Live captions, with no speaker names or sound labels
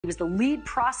He was the lead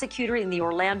prosecutor in the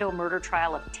Orlando murder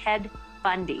trial of Ted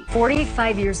Bundy.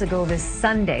 45 years ago this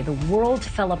Sunday, the world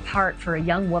fell apart for a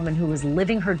young woman who was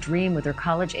living her dream with her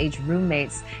college-age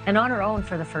roommates and on her own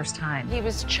for the first time. He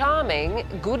was charming,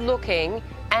 good-looking,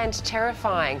 and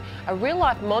terrifying. A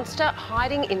real-life monster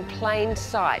hiding in plain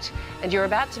sight. And you're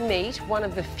about to meet one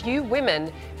of the few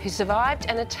women who survived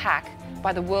an attack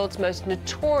by the world's most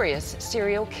notorious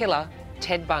serial killer,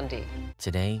 Ted Bundy.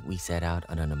 Today, we set out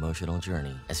on an emotional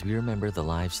journey as we remember the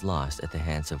lives lost at the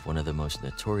hands of one of the most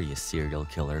notorious serial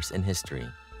killers in history,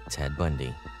 Ted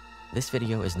Bundy. This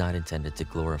video is not intended to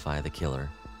glorify the killer,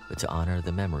 but to honor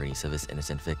the memories of his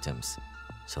innocent victims.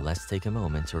 So let's take a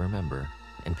moment to remember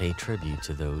and pay tribute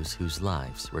to those whose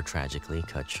lives were tragically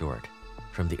cut short.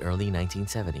 From the early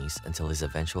 1970s until his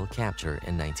eventual capture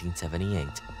in 1978,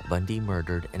 Bundy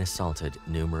murdered and assaulted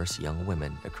numerous young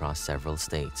women across several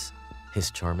states. His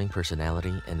charming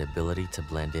personality and ability to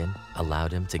blend in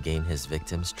allowed him to gain his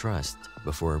victims' trust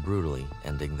before brutally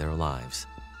ending their lives.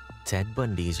 Ted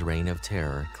Bundy's reign of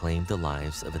terror claimed the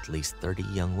lives of at least 30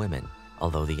 young women,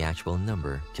 although the actual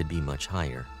number could be much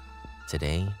higher.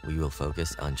 Today, we will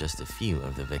focus on just a few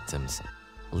of the victims.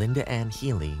 Linda Ann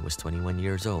Healy was 21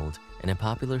 years old and a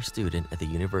popular student at the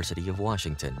University of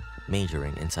Washington,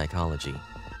 majoring in psychology.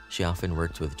 She often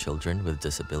worked with children with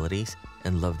disabilities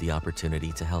and loved the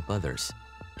opportunity to help others.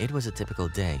 It was a typical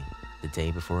day, the day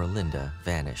before Linda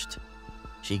vanished.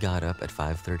 She got up at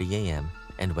 5:30 a.m.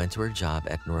 and went to her job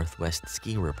at Northwest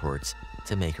Ski Reports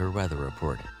to make her weather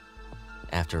report.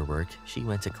 After work, she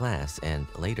went to class, and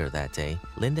later that day,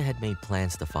 Linda had made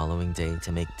plans the following day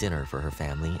to make dinner for her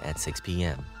family at 6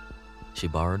 p.m. She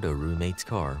borrowed a roommate's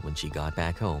car when she got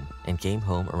back home and came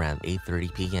home around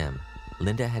 8:30 p.m.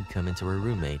 Linda had come into her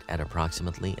roommate at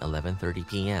approximately 11:30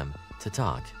 p.m. to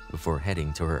talk before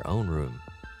heading to her own room.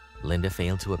 Linda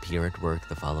failed to appear at work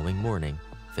the following morning,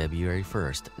 February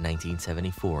 1st,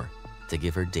 1974, to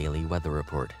give her daily weather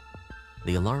report.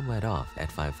 The alarm went off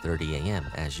at 5:30 a.m.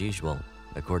 as usual,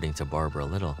 according to Barbara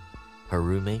Little. Her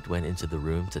roommate went into the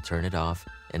room to turn it off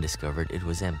and discovered it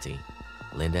was empty.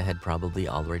 Linda had probably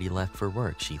already left for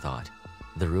work, she thought.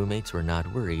 The roommates were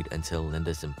not worried until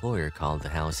Linda's employer called the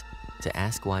house to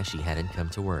ask why she hadn't come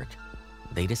to work.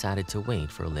 They decided to wait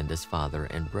for Linda's father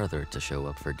and brother to show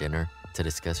up for dinner to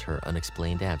discuss her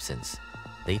unexplained absence.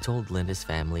 They told Linda's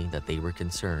family that they were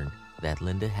concerned that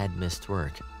Linda had missed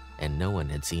work and no one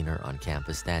had seen her on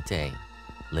campus that day.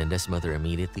 Linda's mother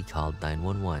immediately called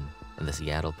 911 and the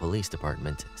Seattle Police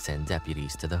Department sent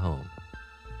deputies to the home.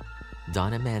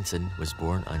 Donna Manson was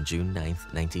born on June 9,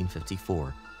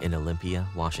 1954 in Olympia,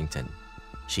 Washington.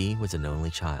 She was an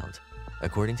only child.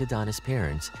 According to Donna's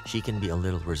parents, she can be a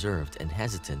little reserved and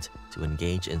hesitant to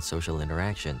engage in social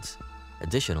interactions.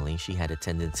 Additionally, she had a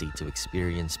tendency to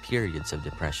experience periods of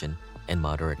depression and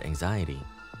moderate anxiety.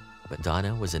 But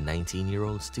Donna was a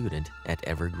 19-year-old student at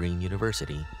Evergreen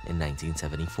University in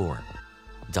 1974.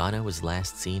 Donna was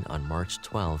last seen on March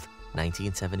 12,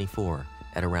 1974,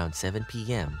 at around 7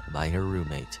 p.m. by her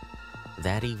roommate.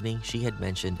 That evening, she had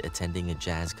mentioned attending a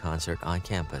jazz concert on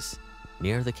campus.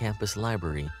 Near the campus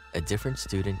library, a different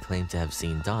student claimed to have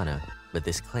seen Donna, but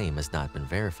this claim has not been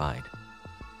verified.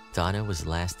 Donna was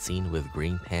last seen with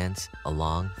green pants, a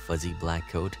long, fuzzy black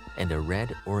coat, and a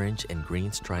red, orange, and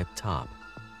green striped top.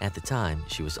 At the time,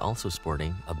 she was also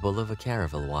sporting a Bulova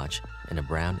Caravel watch and a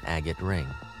brown agate ring.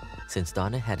 Since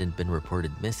Donna hadn't been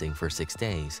reported missing for 6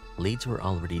 days, leads were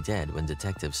already dead when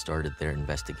detectives started their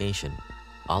investigation.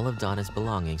 All of Donna's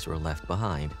belongings were left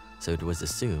behind, so it was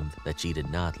assumed that she did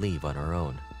not leave on her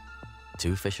own.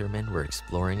 2 fishermen were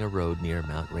exploring a road near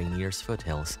Mount Rainier's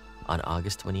foothills on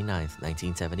August 29,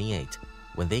 1978,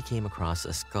 when they came across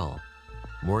a skull.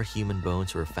 More human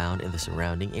bones were found in the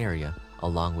surrounding area,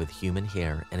 along with human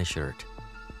hair and a shirt.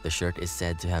 The shirt is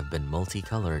said to have been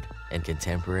multicolored, and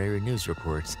contemporary news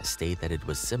reports state that it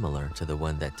was similar to the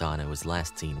one that Donna was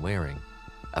last seen wearing.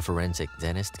 A forensic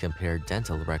dentist compared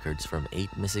dental records from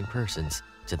 8 missing persons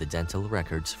to the dental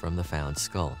records from the found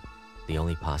skull. The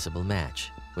only possible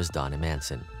match was Donna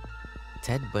Manson.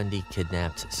 Ted Bundy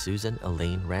kidnapped Susan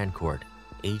Elaine Rancourt,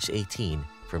 age 18,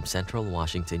 from Central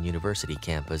Washington University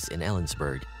campus in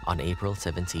Ellensburg on April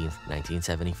 17,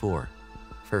 1974.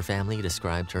 Her family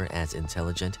described her as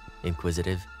intelligent,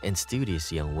 inquisitive, and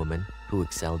studious young woman who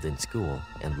excelled in school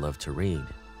and loved to read.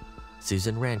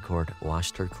 Susan Rancourt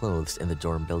washed her clothes in the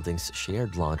dorm building's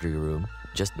shared laundry room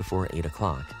just before 8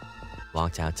 o'clock,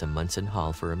 walked out to Munson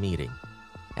Hall for a meeting.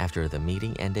 After the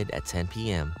meeting ended at 10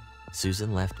 p.m.,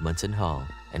 Susan left Munson Hall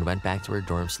and went back to her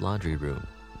dorm's laundry room.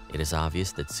 It is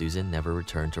obvious that Susan never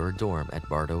returned to her dorm at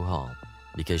Bardo Hall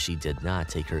because she did not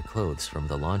take her clothes from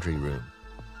the laundry room.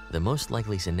 The most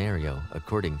likely scenario,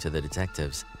 according to the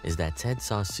detectives, is that Ted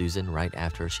saw Susan right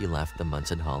after she left the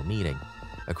Munson Hall meeting.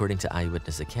 According to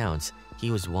eyewitness accounts,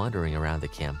 he was wandering around the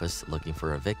campus looking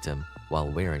for a victim while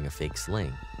wearing a fake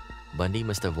sling. Bundy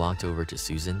must have walked over to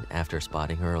Susan after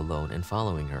spotting her alone and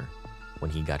following her.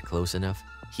 When he got close enough,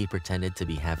 he pretended to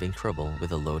be having trouble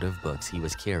with a load of books he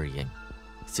was carrying.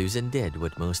 Susan did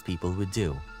what most people would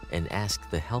do and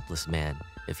asked the helpless man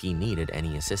if he needed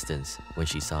any assistance when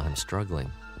she saw him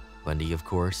struggling. Bundy, of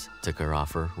course, took her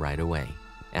offer right away.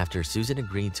 After Susan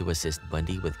agreed to assist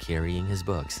Bundy with carrying his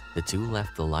books, the two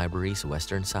left the library's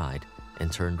western side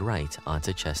and turned right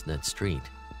onto Chestnut Street.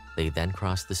 They then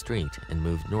crossed the street and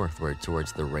moved northward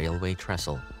towards the railway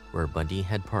trestle, where Bundy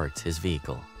had parked his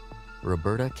vehicle.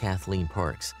 Roberta Kathleen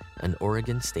Parks, an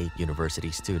Oregon State University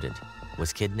student,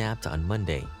 was kidnapped on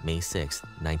Monday, May 6,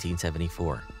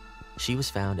 1974. She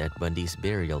was found at Bundy's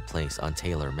burial place on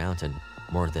Taylor Mountain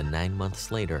more than 9 months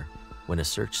later when a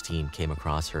search team came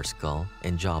across her skull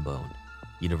and jawbone.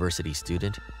 University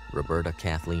student Roberta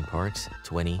Kathleen Parks,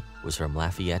 20, was from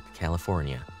Lafayette,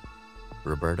 California.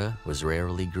 Roberta was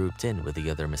rarely grouped in with the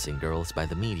other missing girls by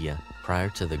the media prior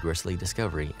to the grisly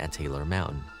discovery at Taylor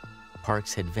Mountain.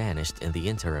 Parks had vanished in the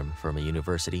interim from a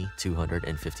university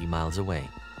 250 miles away.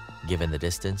 Given the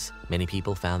distance, many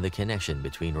people found the connection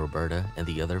between Roberta and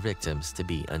the other victims to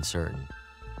be uncertain.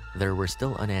 There were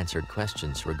still unanswered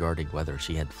questions regarding whether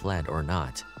she had fled or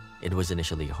not. It was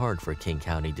initially hard for King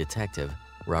County Detective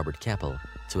Robert Keppel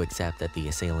to accept that the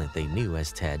assailant they knew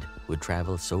as Ted would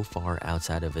travel so far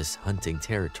outside of his hunting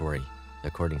territory,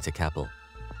 according to Keppel.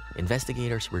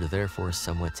 Investigators were therefore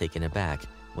somewhat taken aback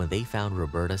when they found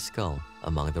Roberta's skull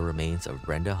among the remains of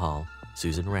Brenda Hall,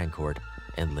 Susan Rancourt,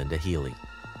 and Linda Healy.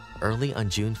 Early on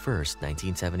June 1,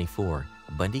 1974,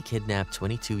 Bundy kidnapped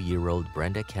 22-year-old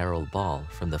Brenda Carol Ball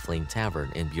from the Flame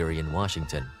Tavern in Burien,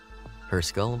 Washington. Her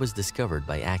skull was discovered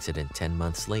by accident 10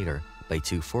 months later by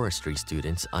two forestry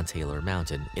students on Taylor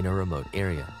Mountain in a remote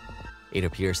area. It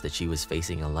appears that she was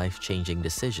facing a life-changing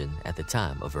decision at the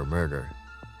time of her murder.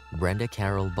 Brenda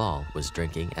Carol Ball was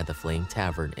drinking at the Flame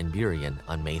Tavern in Burien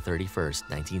on May 31,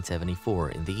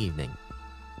 1974 in the evening.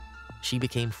 She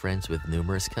became friends with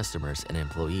numerous customers and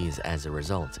employees as a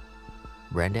result.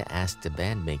 Brenda asked a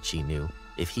bandmate she knew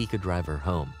if he could drive her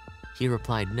home. He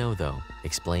replied no though,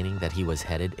 explaining that he was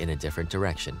headed in a different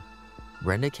direction.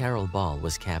 Brenda Carol Ball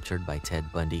was captured by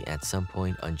Ted Bundy at some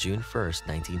point on June 1,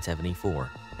 1974,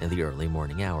 in the early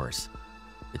morning hours.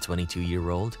 The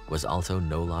 22-year-old was also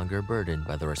no longer burdened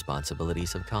by the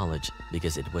responsibilities of college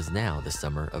because it was now the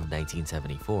summer of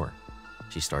 1974.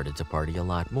 She started to party a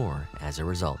lot more as a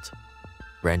result.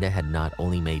 Brenda had not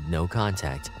only made no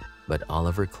contact, but all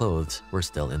of her clothes were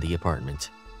still in the apartment.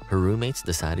 Her roommates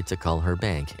decided to call her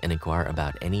bank and inquire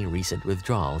about any recent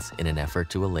withdrawals in an effort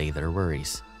to allay their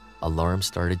worries. Alarms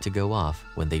started to go off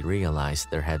when they realized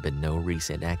there had been no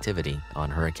recent activity on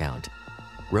her account.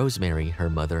 Rosemary, her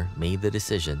mother, made the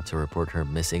decision to report her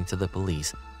missing to the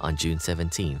police on June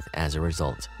 17th as a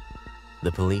result.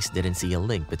 The police didn't see a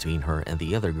link between her and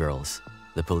the other girls.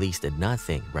 The police did not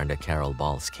think Brenda Carol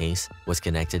Ball's case was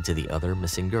connected to the other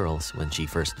missing girls when she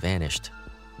first vanished.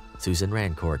 Susan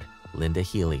Rancourt, Linda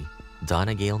Healy,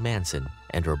 Donna Gail Manson,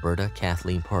 and Roberta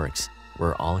Kathleen Parks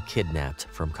were all kidnapped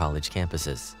from college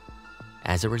campuses.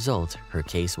 As a result, her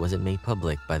case wasn't made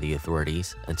public by the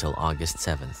authorities until August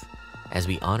 7th. As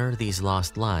we honor these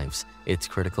lost lives, it's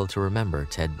critical to remember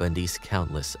Ted Bundy's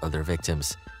countless other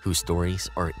victims, whose stories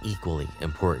are equally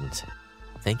important.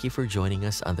 Thank you for joining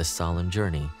us on this solemn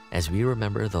journey as we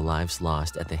remember the lives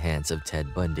lost at the hands of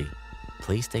Ted Bundy.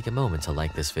 Please take a moment to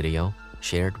like this video,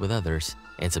 share it with others,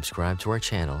 and subscribe to our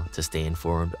channel to stay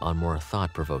informed on more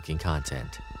thought-provoking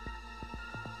content.